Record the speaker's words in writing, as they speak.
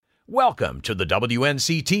Welcome to the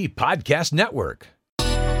WNCT Podcast Network.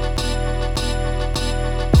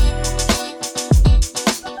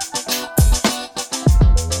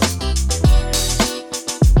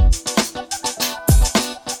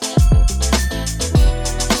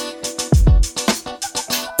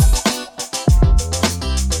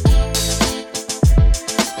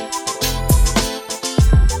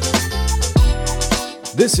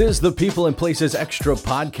 This is the People and Places Extra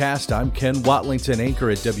podcast. I'm Ken Watlington,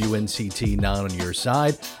 anchor at WNCT, now on your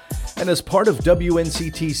side. And as part of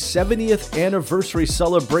WNCT's 70th anniversary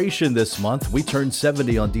celebration this month, we turned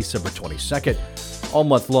 70 on December 22nd. All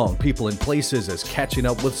month long, People and Places is catching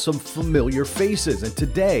up with some familiar faces. And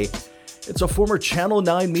today, it's a former Channel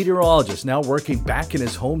 9 meteorologist now working back in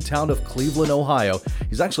his hometown of Cleveland, Ohio.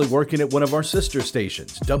 He's actually working at one of our sister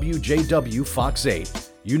stations, WJW Fox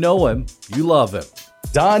 8. You know him, you love him.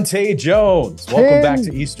 Dontae Jones, welcome back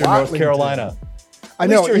to Eastern North Carolina. I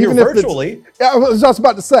know you're here virtually. I was just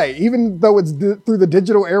about to say, even though it's through the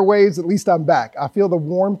digital airwaves, at least I'm back. I feel the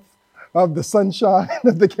warmth of the sunshine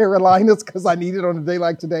of the Carolinas because I need it on a day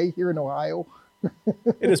like today here in Ohio.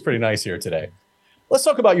 It is pretty nice here today. Let's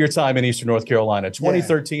talk about your time in Eastern North Carolina,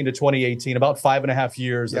 2013 to 2018, about 5.5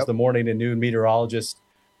 years as the morning and noon meteorologist.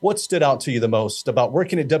 What stood out to you the most about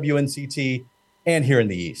working at WNCT and here in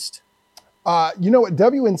the East? At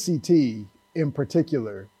WNCT in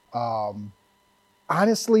particular,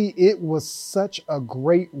 honestly, it was such a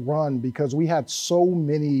great run because we had so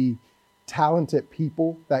many talented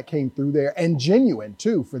people that came through there, and genuine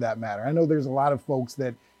too, for that matter. I know there's a lot of folks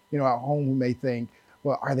that, at home who may think,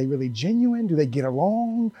 well, are they really genuine? Do they get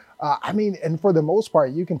along? And for the most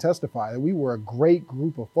part, you can testify that we were a great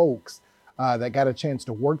group of folks that got a chance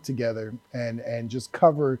to work together and just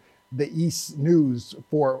cover the East news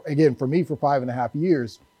for me for 5.5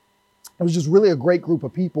 years. It was just really a great group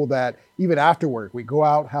of people that even after work, we go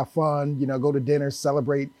out, have fun, go to dinner,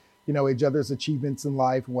 celebrate, each other's achievements in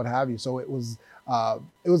life and what have you. So it was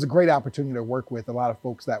a great opportunity to work with a lot of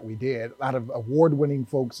folks that we did, a lot of award-winning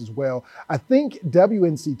folks as well. I think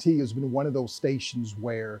WNCT has been one of those stations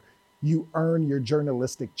where you earn your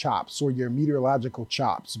journalistic chops or your meteorological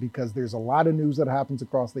chops because there's a lot of news that happens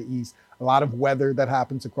across the East, a lot of weather that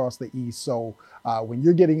happens across the East. So when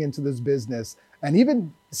you're getting into this business, and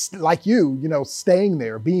even like staying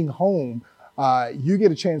there, being home, you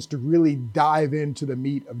get a chance to really dive into the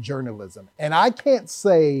meat of journalism. And I can't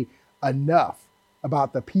say enough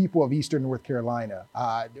about the people of Eastern North Carolina.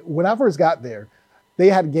 When I first got there, they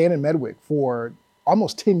had Gannon Medwick for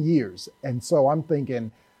almost 10 years. And so I'm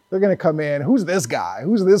thinking, they're going to come in. Who's this guy?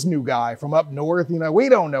 Who's this new guy from up north? We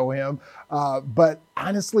don't know him. But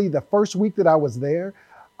honestly, the first week that I was there,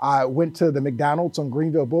 I went to the McDonald's on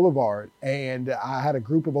Greenville Boulevard, and I had a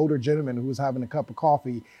group of older gentlemen who was having a cup of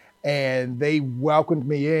coffee, and they welcomed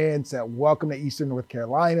me in, said, welcome to Eastern North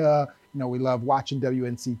Carolina. We love watching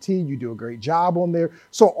WNCT. You do a great job on there.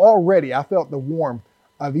 So already I felt the warmth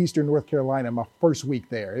of Eastern North Carolina my first week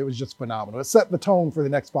there. It was just phenomenal. It set the tone for the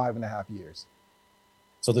next 5.5 years.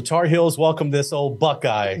 So the Tar Heels welcomed this old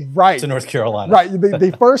Buckeye to North Carolina. Right.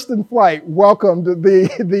 The first in flight welcomed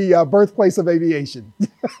the birthplace of aviation.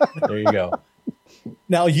 There you go.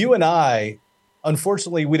 Now, you and I,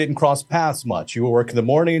 unfortunately, we didn't cross paths much. You were working the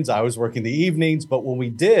mornings, I was working the evenings. But when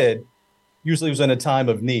we did, usually it was in a time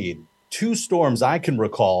of need. 2 storms I can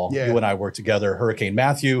recall, you and I worked together, Hurricane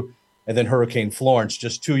Matthew and then Hurricane Florence,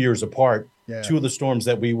 just 2 years apart. Yeah. 2 of the storms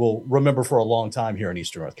that we will remember for a long time here in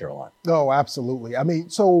Eastern North Carolina. Oh, absolutely.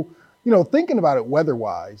 Thinking about it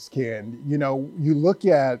weather-wise, Ken, you look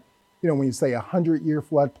at, when you say 100-year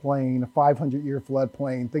floodplain, a 500-year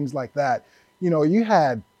floodplain, things like that, you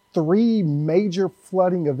had 3 major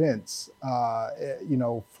flooding events,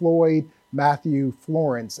 Floyd, Matthew,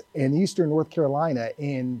 Florence, in Eastern North Carolina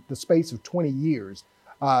in the space of 20 years.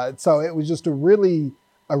 So it was just a really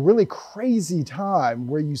crazy time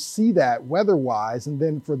where you see that weather-wise. And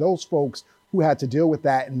then for those folks who had to deal with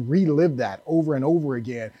that and relive that over and over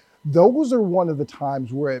again, those are one of the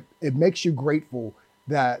times where it makes you grateful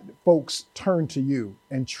that folks turn to you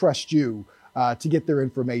and trust you to get their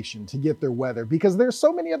information, to get their weather, because there's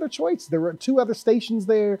so many other choices. There were 2 other stations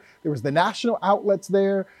there. There was the national outlets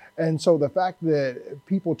there. And so the fact that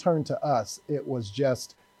people turned to us, it was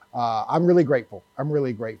just, I'm really grateful.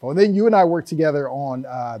 And then you and I worked together on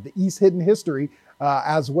the East Hidden History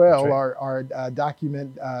as well, right. our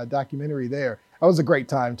documentary there. That was a great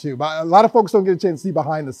time too. But a lot of folks don't get a chance to see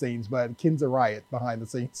behind the scenes, but Ken's a riot behind the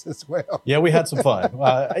scenes as well. Yeah, we had some fun.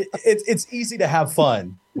 It's easy to have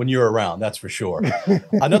fun when you're around, that's for sure.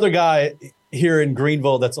 Another guy here in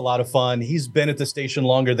Greenville that's a lot of fun. He's been at the station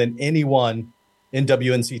longer than anyone in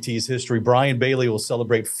WNCT's history. Brian Bailey will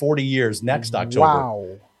celebrate 40 years next October. Wow.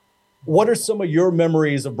 What are some of your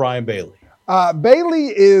memories of Brian Bailey? Bailey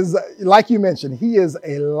is, like you mentioned, he is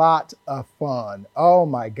a lot of fun. Oh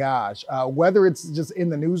my gosh. Whether it's just in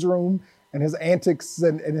the newsroom and his antics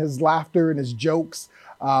and his laughter and his jokes,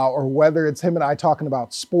 or whether it's him and I talking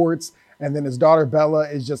about sports, and then his daughter Bella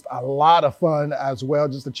is just a lot of fun as well,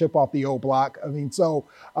 just to chip off the old block. I mean, so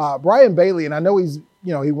Brian Bailey, and I know he's,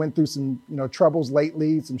 he went through some, troubles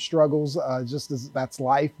lately, some struggles, just as that's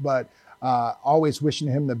life, but always wishing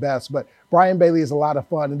him the best. But Brian Bailey is a lot of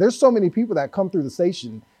fun. And there's so many people that come through the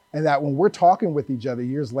station, and that when we're talking with each other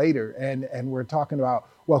years later and we're talking about,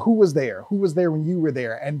 well, who was there? Who was there when you were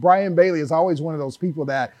there? And Brian Bailey is always one of those people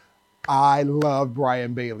that I loved.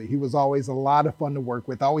 Brian Bailey. He was always a lot of fun to work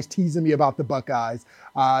with, always teasing me about the Buckeyes.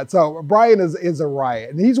 So Brian is a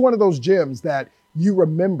riot. And he's one of those gems that you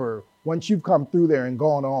remember once you've come through there and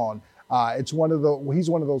gone on. He's one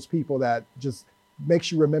of those people that just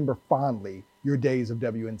makes you remember fondly your days of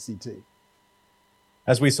WNCT.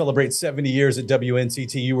 As we celebrate 70 years at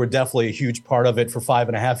WNCT, you were definitely a huge part of it for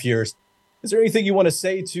 5.5 years. Is there anything you want to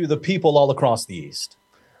say to the people all across the East?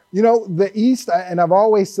 The East, and I've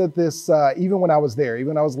always said this, even when I was there, even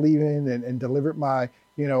when I was leaving and delivered my,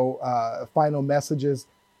 final messages,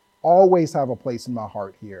 always have a place in my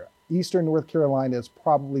heart here. Eastern North Carolina is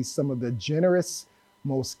probably some of the generous,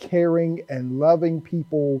 most caring and loving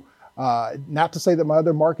people. Not to say that my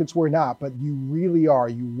other markets were not, but you really are.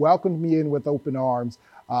 You welcomed me in with open arms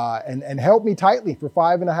and held me tightly for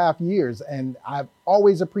 5.5 years. And I've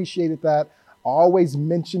always appreciated that. Always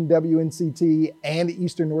mention WNCT and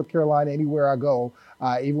Eastern North Carolina anywhere I go,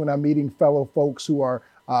 even when I'm meeting fellow folks who are,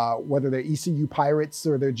 whether they're ECU Pirates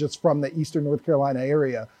or they're just from the Eastern North Carolina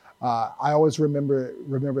area. I always remember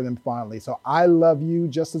them fondly. So I love you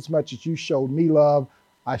just as much as you showed me love.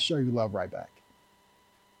 I show you love right back.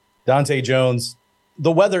 Dontae Jones,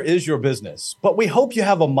 the weather is your business, but we hope you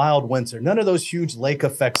have a mild winter. None of those huge lake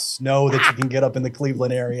effect snow that you can get up in the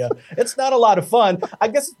Cleveland area. It's not a lot of fun. I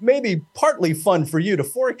guess it's maybe partly fun for you to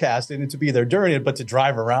forecast it and to be there during it, but to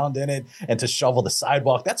drive around in it and to shovel the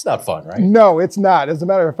sidewalk, that's not fun, right? No, it's not. As a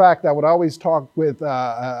matter of fact, I would always talk with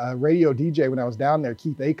a radio DJ when I was down there,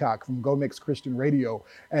 Keith Aycock from Go Mix Christian Radio,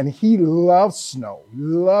 and he loves snow,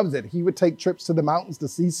 loves it. He would take trips to the mountains to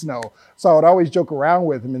see snow. So I would always joke around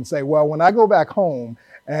with him and say, well, when I go back home,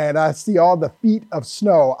 and I see all the feet of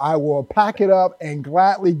snow, I will pack it up and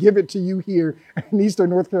gladly give it to you here in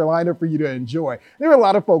Eastern North Carolina for you to enjoy. There are a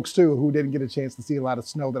lot of folks, too, who didn't get a chance to see a lot of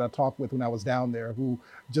snow that I talked with when I was down there who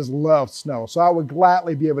just love snow. So I would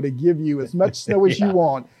gladly be able to give you as much snow as you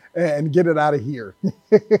want and get it out of here.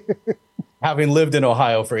 Having lived in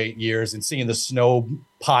Ohio for 8 years and seeing the snow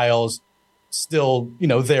piles still,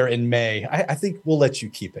 there in May, I think we'll let you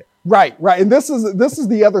keep it. Right. And this is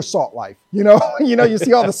the other Salt Life. You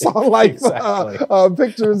see all the Salt Life exactly.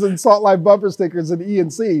 Pictures and Salt Life bumper stickers and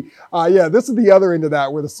E&C. This is the other end of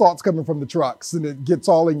that, where the salt's coming from the trucks and it gets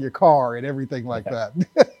all in your car and everything like that.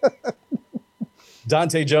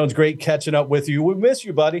 Dontae Jones, great catching up with you. We miss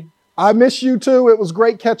you, buddy. I miss you too. It was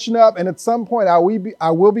great catching up. And at some point, I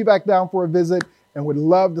will be back down for a visit and would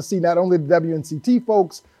love to see not only the WNCT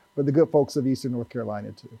folks, but the good folks of Eastern North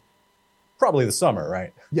Carolina too. Probably the summer,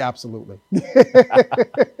 right? Yeah, absolutely.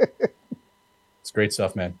 It's great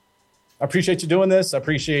stuff, man. I appreciate you doing this. I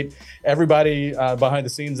appreciate everybody behind the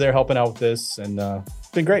scenes there helping out with this. And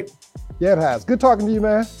it's been great. Yeah, it has. Good talking to you,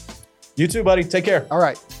 man. You too, buddy. Take care. All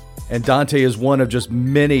right. And Dontae is one of just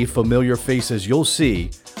many familiar faces you'll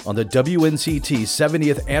see on the WNCT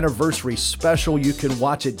 70th Anniversary Special. You can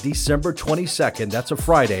watch it December 22nd. That's a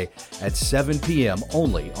Friday at 7 p.m.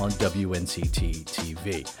 only on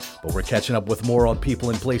WNCT-TV. But we're catching up with more on People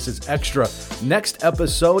and Places Extra. Next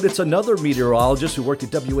episode, it's another meteorologist who worked at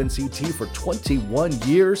WNCT for 21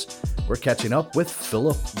 years. We're catching up with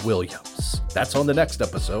Philip Williams. That's on the next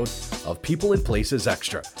episode of People and Places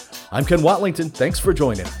Extra. I'm Ken Watlington. Thanks for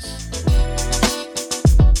joining us.